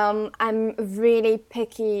 I'm really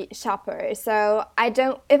picky shopper. So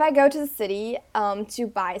if I go to the city to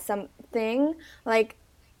buy something, like,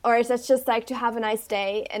 or it's just like to have a nice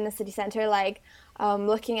day in the city center, like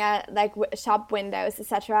looking at like shop windows,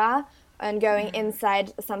 etc., and going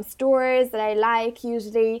inside some stores that I like,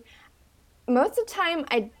 usually, most of the time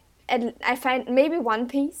I find maybe one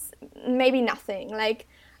piece, maybe nothing. Like,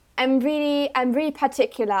 I'm really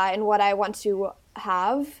particular in what I want to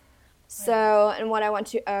have. So, and what I want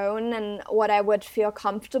to own and what I would feel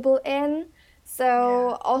comfortable in.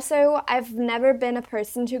 So, also, I've never been a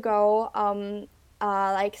person to go,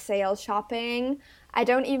 like, sale shopping. I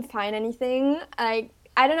don't even find anything. Like,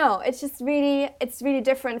 I don't know. It's really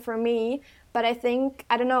different for me. But I think,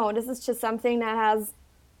 I don't know, this is just something that has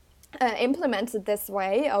implemented this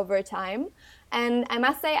way over time. And I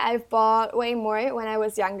must say I've bought way more when I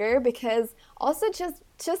was younger because also just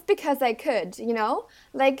because I could,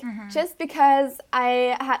 like, just because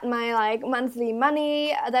I had my, like, monthly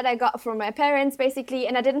money that I got from my parents, basically,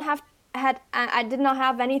 and I did not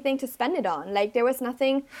have anything to spend it on. Like, there was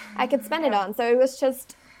nothing I could spend it on. So it was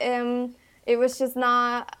just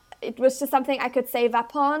something I could save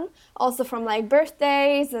up on, also from, like,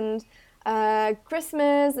 birthdays and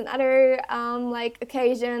Christmas and other like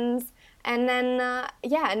occasions. And then,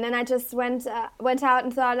 and then I just went out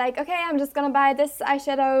and thought, like, okay, I'm just gonna buy this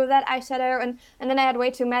eyeshadow, that eyeshadow, and then I had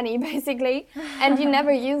way too many, basically, and you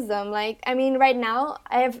never use them. Like, I mean, right now,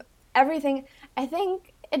 I have everything. I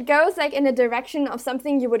think it goes, like, in the direction of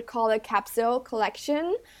something you would call a capsule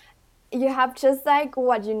collection. You have just, like,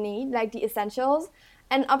 what you need, like, the essentials.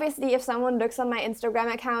 And obviously, if someone looks on my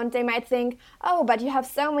Instagram account, they might think, oh, but you have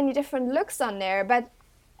so many different looks on there. But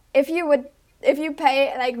if you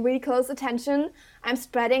pay, like, really close attention, I'm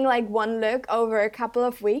spreading, like, one look over a couple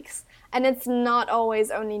of weeks, and it's not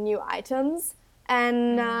always only new items.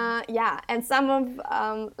 And and some of,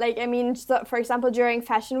 like, I mean, so, for example, during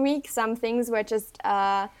Fashion Week, some things were just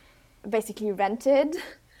basically rented.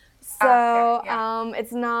 So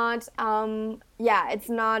it's not it's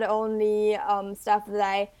not only stuff that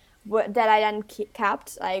I then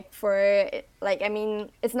kept, like, for, like, I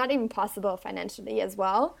mean, it's not even possible financially as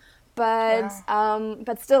well. But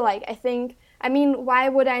still, like, I think, I mean, why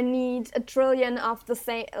would I need a trillion of the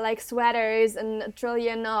same, like, sweaters and a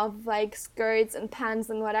trillion of, like, skirts and pants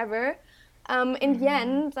and whatever? In the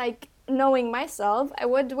end, like, knowing myself, I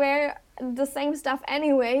would wear the same stuff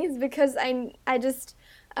anyways, because I just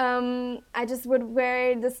would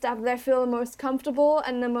wear the stuff that I feel most comfortable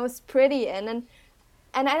and the most pretty in, and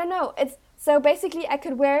I don't know. It's so basically I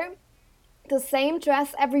could wear the same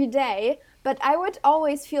dress every day, but I would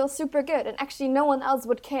always feel super good, and actually no one else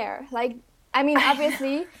would care. Like, I mean,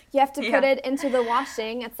 obviously you have to put it into the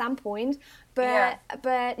washing at some point, but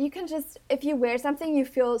you can just, if you wear something you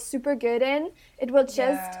feel super good in, it will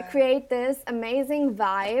just create this amazing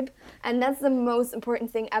vibe, and that's the most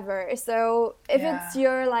important thing ever. So if it's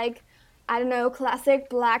your, like, I don't know, classic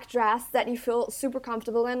black dress that you feel super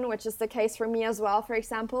comfortable in, which is the case for me as well, for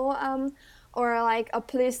example, or like a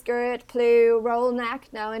pleat skirt, pleat roll neck.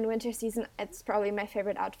 Now in winter season, it's probably my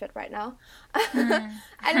favorite outfit right now.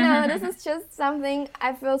 I don't know, this is just something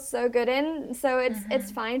I feel so good in, so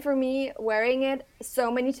it's fine for me wearing it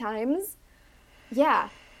so many times. Yeah,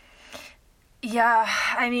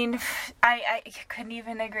 I mean, I couldn't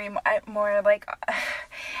even agree more. Like,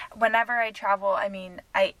 whenever I travel, I mean,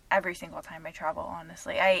 every single time I travel,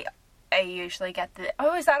 honestly, I usually get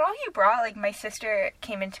oh, is that all you brought? Like, my sister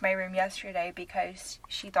came into my room yesterday because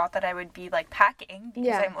she thought that I would be, like, packing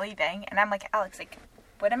because I'm leaving. And I'm like, Alex, like,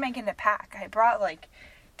 what am I going to pack? I brought, like,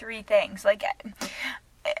 3 things. Like,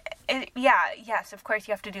 yes, of course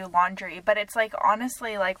you have to do laundry. But it's, like,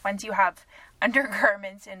 honestly, like, once you have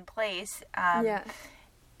undergarments in place,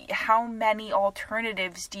 how many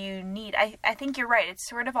alternatives do you need? I think you're right. It's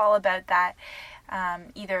sort of all about that,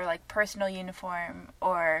 either, like, personal uniform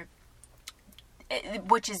or...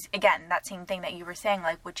 which is, again, that same thing that you were saying,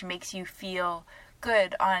 like, which makes you feel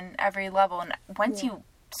good on every level. And once you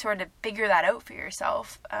sort of figure that out for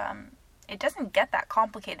yourself, it doesn't get that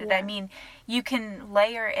complicated. I mean, you can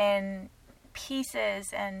layer in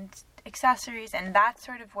pieces and accessories, and that's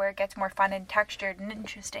sort of where it gets more fun and textured and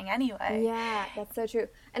interesting anyway. Yeah, that's so true.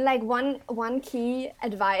 And, like, one key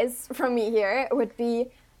advice from me here would be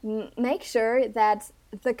make sure that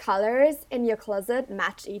the colors in your closet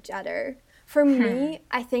match each other. For me,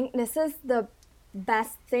 I think this is the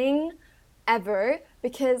best thing ever,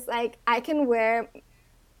 because, like, I can wear,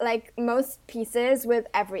 like, most pieces with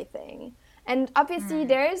everything. And obviously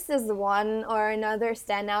there is this one or another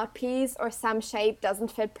standout piece, or some shape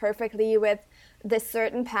doesn't fit perfectly with this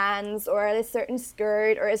certain pants or this certain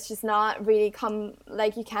skirt, or it's just not really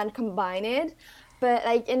like you can't combine it. But,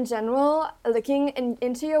 like, in general, looking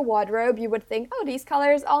into your wardrobe, you would think, oh, these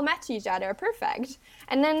colors all match each other, perfect.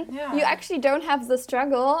 And then you actually don't have the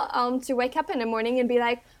struggle to wake up in the morning and be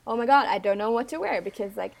like, oh my god, I don't know what to wear,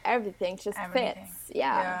 because, like, everything just fits.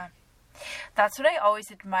 Yeah. That's what I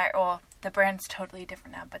always admire. Well, the brand's totally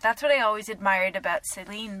different now, but that's what I always admired about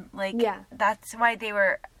Celine. Like, that's why they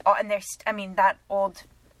were, and there's, I mean, that old,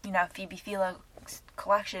 you know, Phoebe Philo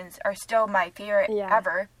collections are still my favorite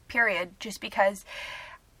ever, period, just because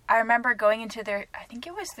I remember going into their, I think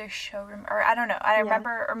it was their showroom, or I don't know, I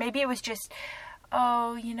remember, or maybe it was just,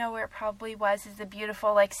 oh, you know where it probably was, is a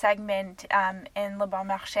beautiful, like, segment in Le Bon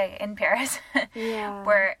Marché in Paris,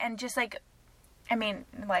 where, and just, like, I mean,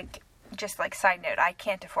 like, just, like, side note, I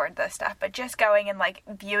can't afford this stuff, but just going and, like,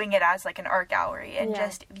 viewing it as, like, an art gallery, and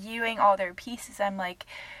just viewing all their pieces, I'm like,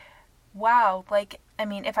 wow, like, I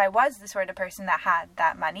mean, if I was the sort of person that had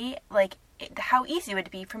that money, like, how easy would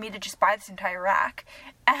it be for me to just buy this entire rack?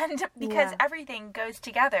 And because everything goes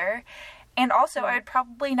together, and also I would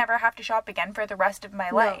probably never have to shop again for the rest of my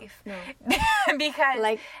life. Because,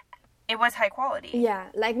 like, it was high quality. Yeah,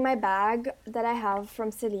 like, my bag that I have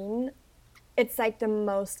from Celine, it's, like, the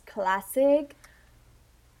most classic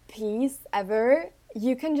piece ever.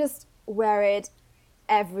 You can just wear it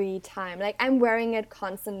every time. Like, I'm wearing it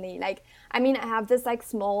constantly. Like, I mean, I have this, like,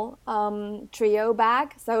 small trio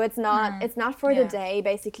bag, so it's not for the day,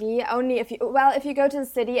 basically. Only if you go to the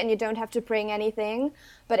city and you don't have to bring anything.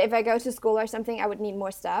 But if I go to school or something, I would need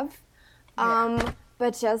more stuff.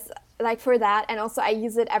 But just, like, for that, and also I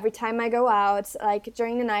use it every time I go out, like,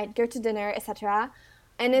 during the night, go to dinner, etc.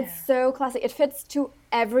 And it's so classic. It fits to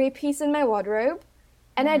every piece in my wardrobe.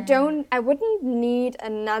 And I wouldn't need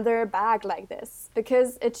another bag like this,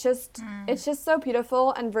 because it's just so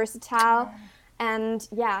beautiful and versatile. And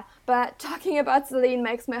but talking about Celine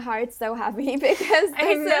makes my heart so happy, because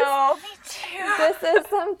me too. This is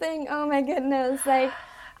something, oh my goodness, like,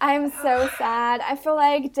 I'm so sad. I feel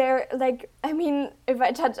like they're, like, I mean, if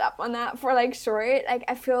I touch up on that for, like, short, like,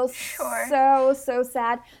 I feel so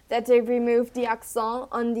sad that they removed the accent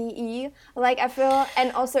on the E. Like, I feel,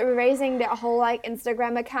 and also erasing their whole, like,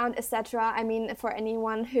 Instagram account, etc. I mean, for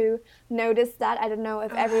anyone who noticed that, I don't know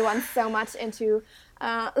if everyone's so much into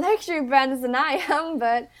luxury brands than I am,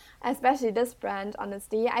 but especially this brand,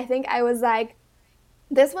 honestly. I think I was like,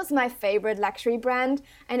 this was my favorite luxury brand,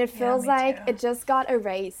 and it feels like it just got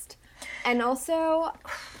erased. And also,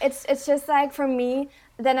 it's just like, for me,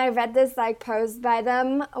 then I read this like post by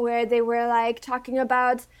them where they were like talking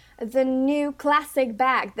about the new classic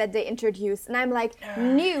bag that they introduced, and I'm like,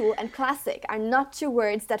 new and classic are not two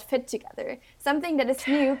words that fit together. Something that is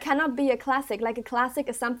new cannot be a classic. Like, a classic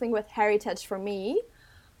is something with heritage for me.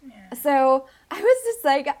 Yeah. So I was just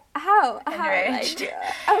like, how like,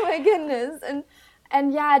 oh my goodness.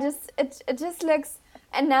 And yeah, it just looks.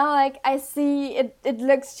 And now, like, I see it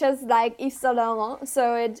looks just like Yves Saint Laurent.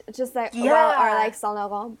 So it just like, well, or like Saint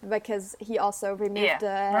Laurent, because he also removed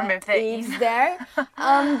the Yves there.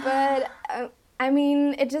 But I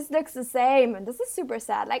mean, it just looks the same, and this is super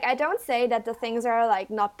sad. Like, I don't say that the things are like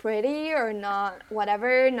not pretty or not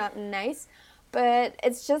whatever, not nice, but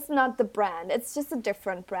it's just not the brand. It's just a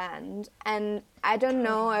different brand, and I don't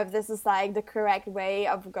know if this is like the correct way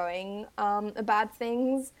of going about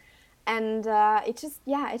things. And it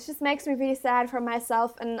just makes me really sad for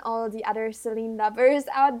myself and all the other Celine lovers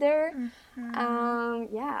out there.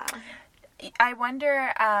 Mm-hmm. I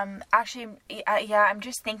wonder, actually, I'm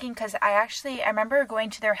just thinking, because I remember going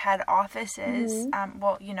to their head offices,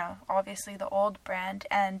 well, you know, obviously the old brand,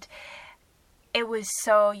 and it was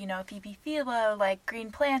so, you know, Phoebe Philo, like, green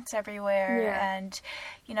plants everywhere, and,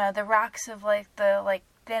 you know, the racks of, like, the, like,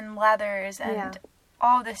 thin leathers, and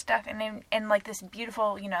all this stuff, and like this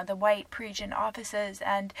beautiful, you know, the white Parisian offices,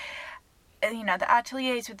 and you know, the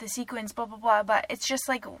ateliers with the sequins, blah blah blah. But it's just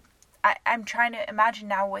like, I'm trying to imagine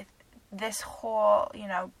now, with this whole, you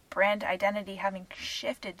know, brand identity having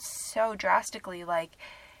shifted so drastically, like,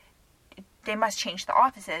 they must change the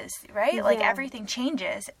offices, right? Like, everything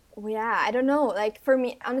changes. Yeah, I don't know. Like, for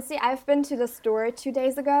me, honestly, I've been to the store 2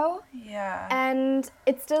 days ago. Yeah. And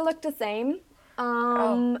it still looked the same.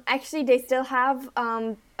 Actually, they still have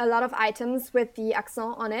a lot of items with the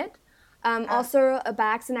accent on it. Also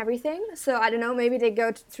bags and everything. So I don't know, maybe they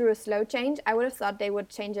go through a slow change. I would have thought they would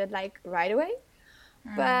change it like right away.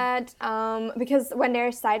 But because when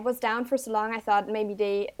their site was down for so long, I thought maybe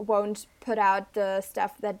they won't put out the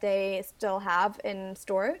stuff that they still have in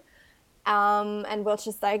store. And we'll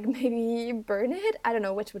just like maybe burn it. I don't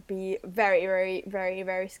know, which would be very, very, very,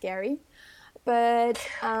 very scary. But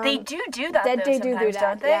they do that. They do that,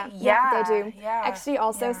 don't they? Yeah, they do. Yeah. Actually,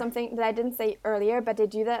 also something that I didn't say earlier, but they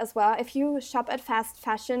do that as well. If you shop at fast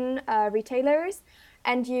fashion retailers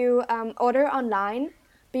and you order online,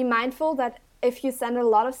 be mindful that if you send a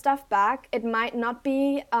lot of stuff back, it might not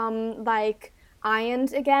be like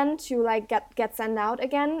ironed again to like get sent out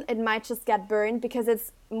again. It might just get burned because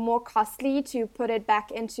it's more costly to put it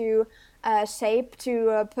back into shape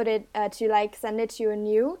to put it to like send it to a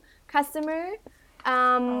new customer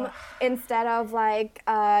instead of like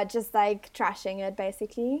just like trashing it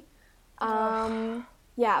basically.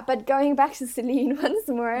 But going back to Celine once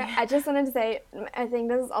more, I just wanted to say, I think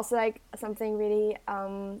this is also like something really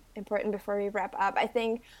important before we wrap up. I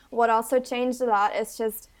think what also changed a lot is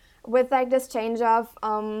just with like this change of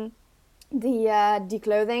the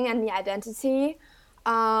declothing and the identity,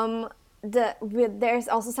 there's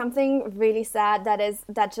also something really sad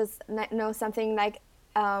something like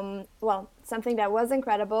something that was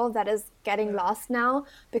incredible that is getting lost now,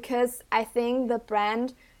 because I think the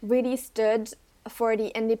brand really stood for the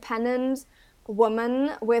independent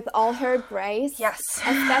woman with all her grace. Yes.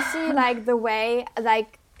 Especially like the way,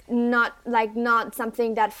 like not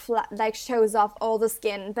something that shows off all the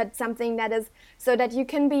skin, but something that is so that you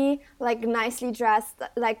can be like nicely dressed,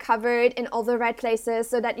 like covered in all the right places,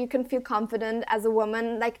 so that you can feel confident as a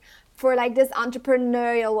woman, like for like this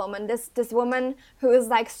entrepreneurial woman, this woman who is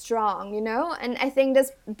like strong, you know? And I think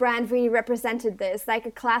this brand really represented this, like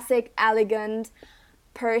a classic, elegant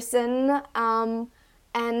person.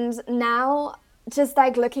 And now just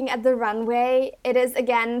like looking at the runway, it is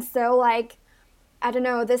again so like, I don't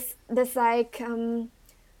know, this like,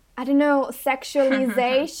 I don't know,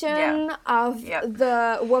 sexualization of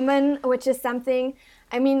the woman, which is something,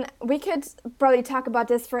 I mean, we could probably talk about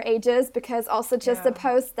this for ages, because also just the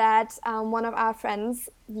post that one of our friends,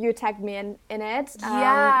 you tagged me in it,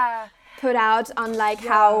 put out on like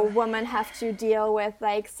how women have to deal with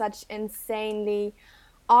like such insanely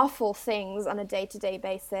awful things on a day-to-day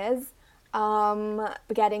basis.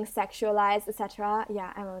 Getting sexualized, etc.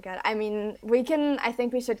 Yeah, oh my god. I mean, I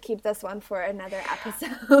think we should keep this one for another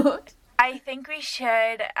episode. I think we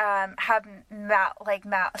should have Mal.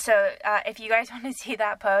 So if you guys want to see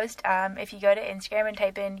that post, if you go to Instagram and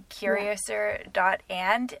type in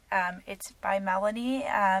curiouser.and, it's by Melanie.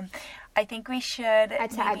 I think we should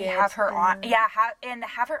maybe have her on. Yeah,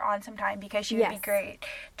 have her on sometime, because she would be great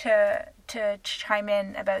to chime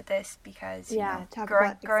in about this, because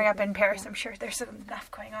growing up in Paris, I'm sure there's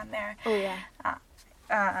enough going on there. Oh yeah.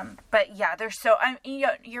 But yeah, there's so,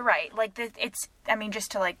 you're right. Like it's, I mean,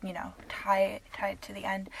 just to like, tie it to the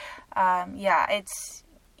end. Yeah, it's,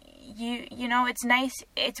 it's nice.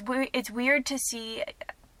 It's weird to see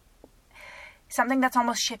something that's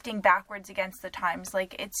almost shifting backwards against the times.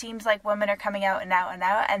 Like, it seems like women are coming out and out and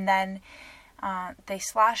out, and then they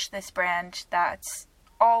slash this brand that's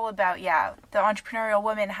all about, the entrepreneurial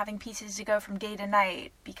woman having pieces to go from day to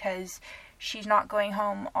night because she's not going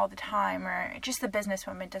home all the time, or just the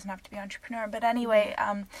businesswoman, doesn't have to be entrepreneur. But anyway,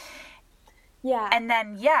 and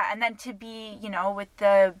then to be, with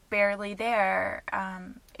the barely there,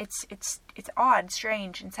 it's odd,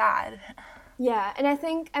 strange, and sad. Yeah, and I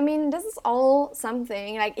think, this is all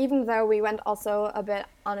something, like, even though we went also a bit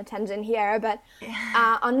on a tangent here, but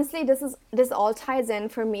honestly, this all ties in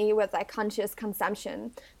for me with, like, conscious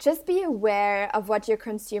consumption. Just be aware of what you're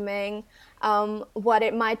consuming, what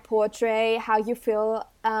it might portray, how you feel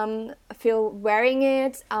wearing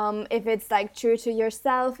it, if it's, like, true to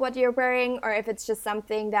yourself, what you're wearing, or if it's just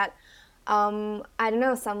something that, I don't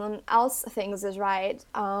know, someone else thinks is right.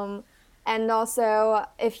 And also,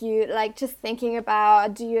 if you, like, just thinking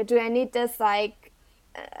about, do I need this, like,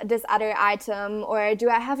 this other item, or do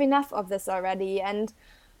I have enough of this already? And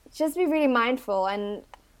just be really mindful. And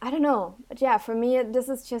I don't know, but yeah, for me, it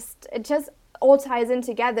just all ties in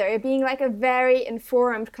together. Being, like, a very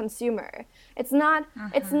informed consumer. It's not,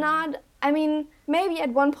 maybe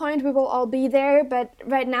at one point we will all be there, but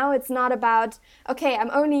right now it's not about, okay,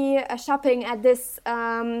 I'm only shopping at this,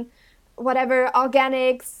 whatever,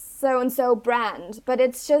 organic so-and-so brand, but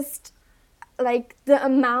it's just like the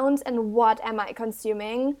amount and what am I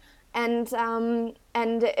consuming, and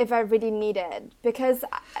if I really need it, because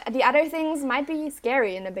the other things might be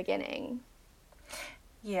scary in the beginning.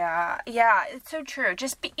 Yeah, it's so true. And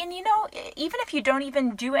even if you don't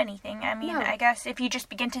even do anything, I guess if you just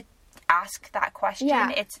begin to ask that question,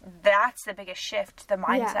 that's the biggest shift, the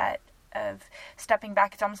mindset of stepping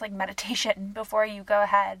back. It's almost like meditation before you go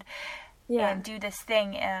ahead and do this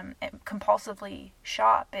thing and compulsively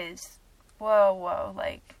shop is, whoa,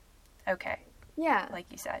 like, okay. Yeah. Like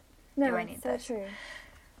you said. No, do I need so this? True.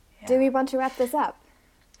 Yeah. Do we want to wrap this up?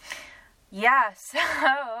 Yeah, so,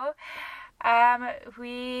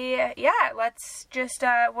 let's just,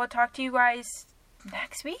 we'll talk to you guys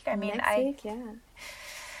next week. Next week, yeah.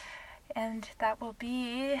 And that will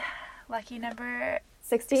be lucky number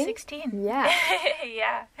 16? 16. Yeah.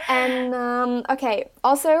 Yeah. And, okay,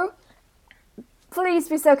 also, please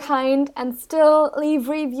be so kind and still leave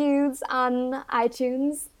reviews on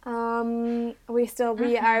iTunes.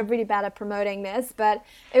 We are really bad at promoting this, but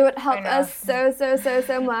it would help us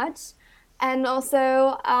so much. And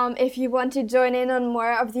also, if you want to join in on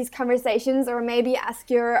more of these conversations, or maybe ask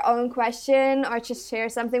your own question, or just share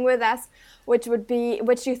something with us, which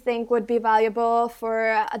you think would be valuable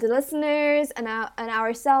for the listeners and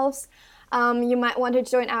ourselves, you might want to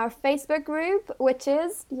join our Facebook group, which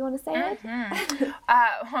is, you want to say it?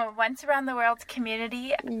 Once Around the World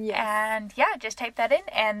Community. Yes. And just type that in,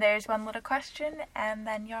 and there's one little question, and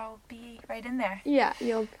then you'll be right in there. Yeah,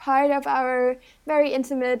 you're part of our very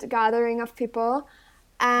intimate gathering of people.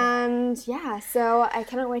 And so I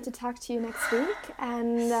cannot wait to talk to you next week.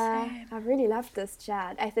 And I really loved this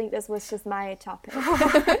chat. I think this was just my topic.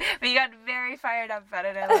 We got very fired up about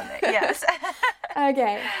it. I love it. Yes.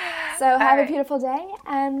 Okay. So have a beautiful day,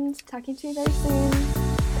 and talking to you very soon.